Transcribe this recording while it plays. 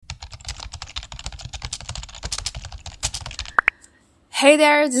Hey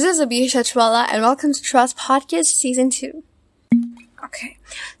there, this is Abhisha Chwala and welcome to Trust Podcast Season 2. Okay,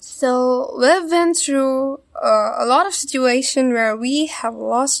 so we've been through a lot of situations where we have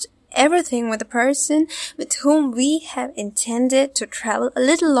lost everything with the person with whom we have intended to travel a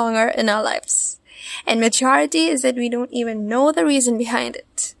little longer in our lives. And majority is that we don't even know the reason behind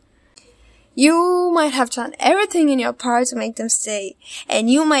it. You might have done everything in your power to make them stay, and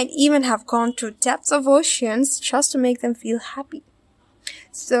you might even have gone through depths of oceans just to make them feel happy.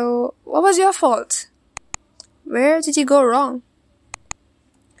 So, what was your fault? Where did you go wrong?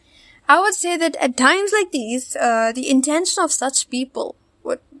 I would say that at times like these, the intention of such people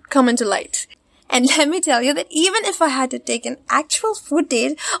would come into light. And let me tell you that even if I had to take an actual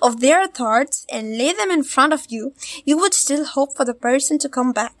footage of their thoughts and lay them in front of you, you would still hope for the person to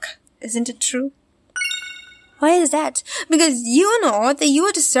come back. Isn't it true? Why is that? Because you know that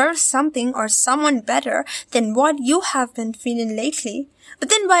you deserve something or someone better than what you have been feeling lately. But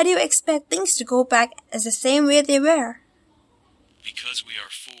then why do you expect things to go back as the same way they were? Because we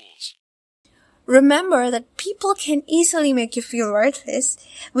are fools. Remember that people can easily make you feel worthless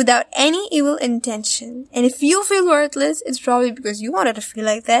without any evil intention. And if you feel worthless, it's probably because you wanted to feel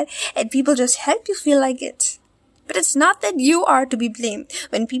like that and people just help you feel like it. But it's not that you are to be blamed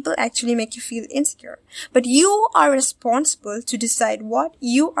when people actually make you feel insecure. But you are responsible to decide what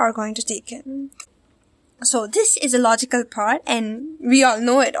you are going to take in. So this is a logical part and we all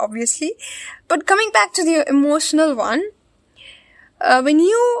know it obviously. But coming back to the emotional one, when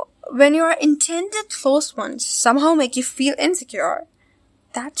your intended close ones somehow make you feel insecure,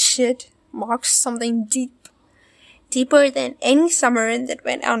 that shit marks something deep. Deeper than any submarine that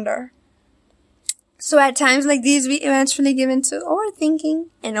went under. So at times like these, we eventually give into overthinking,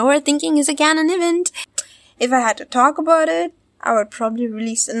 and overthinking is again an event. If I had to talk about it, I would probably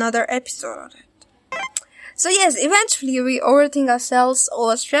release another episode on it. So yes, eventually we overthink ourselves,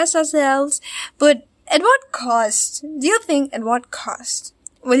 overstress ourselves, but at what cost? Do you think at what cost?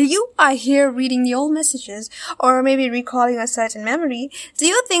 While you are here reading the old messages, or maybe recalling a certain memory, do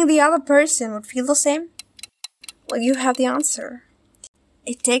you think the other person would feel the same? Well, you have the answer.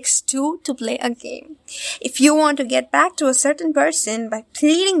 It takes two to play a game. If you want to get back to a certain person by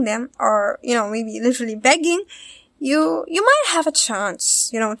pleading them or, maybe literally begging, you might have a chance,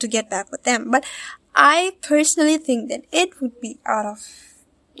 to get back with them. But I personally think that it would be out of,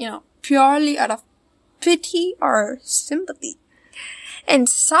 purely out of pity or sympathy. And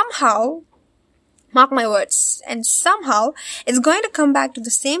somehow, mark my words, and somehow it's going to come back to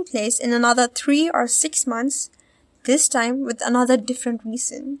the same place in another 3 or 6 months. This time with another different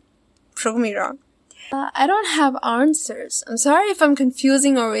reason. Prove me wrong. I don't have answers. I'm sorry if I'm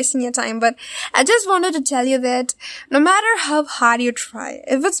confusing or wasting your time, but I just wanted to tell you that no matter how hard you try,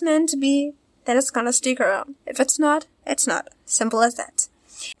 if it's meant to be, then it's gonna stick around. If it's not, it's not. Simple as that.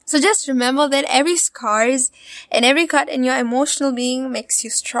 So just remember that every scars and every cut in your emotional being makes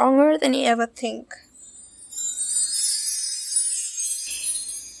you stronger than you ever think.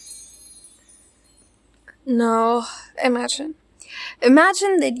 Now, imagine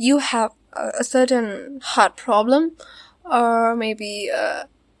that you have a certain heart problem or maybe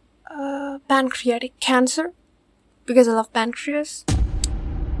pancreatic cancer, because I love pancreas.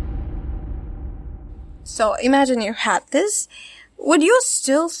 So imagine you had this. Would you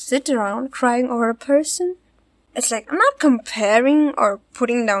still sit around crying over a person? It's like, I'm not comparing or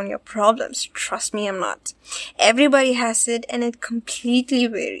putting down your problems. Trust me, I'm not. Everybody has it and it completely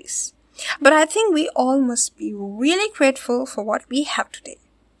varies. But I think we all must be really grateful for what we have today.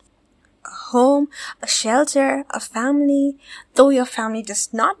 A home, a shelter, a family. Though your family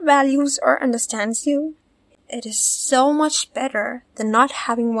does not value or understands you, it is so much better than not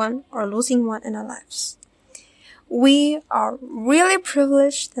having one or losing one in our lives. We are really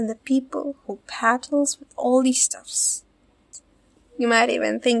privileged than the people who battles with all these stuffs. You might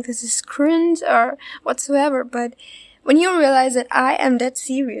even think this is cringe or whatsoever, but when you realize that I am that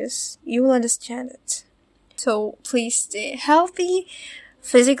serious, you will understand it. So please stay healthy,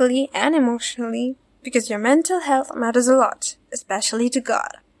 physically and emotionally, because your mental health matters a lot, especially to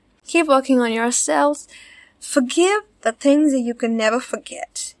God. Keep working on yourselves. Forgive the things that you can never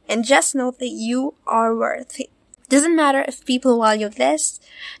forget. And just know that you are worthy. Doesn't matter if people value less.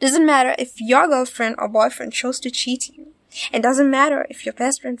 Doesn't matter if your girlfriend or boyfriend chose to cheat you. And doesn't matter if your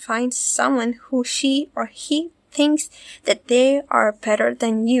best friend finds someone who she or he thinks that they are better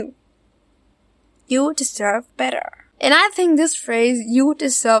than you. You deserve better. And I think this phrase, you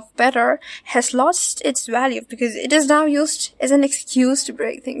deserve better, has lost its value because it is now used as an excuse to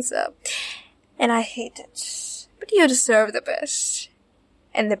break things up. And I hate it. But you deserve the best.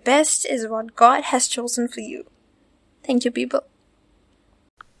 And the best is what God has chosen for you. Thank you, people.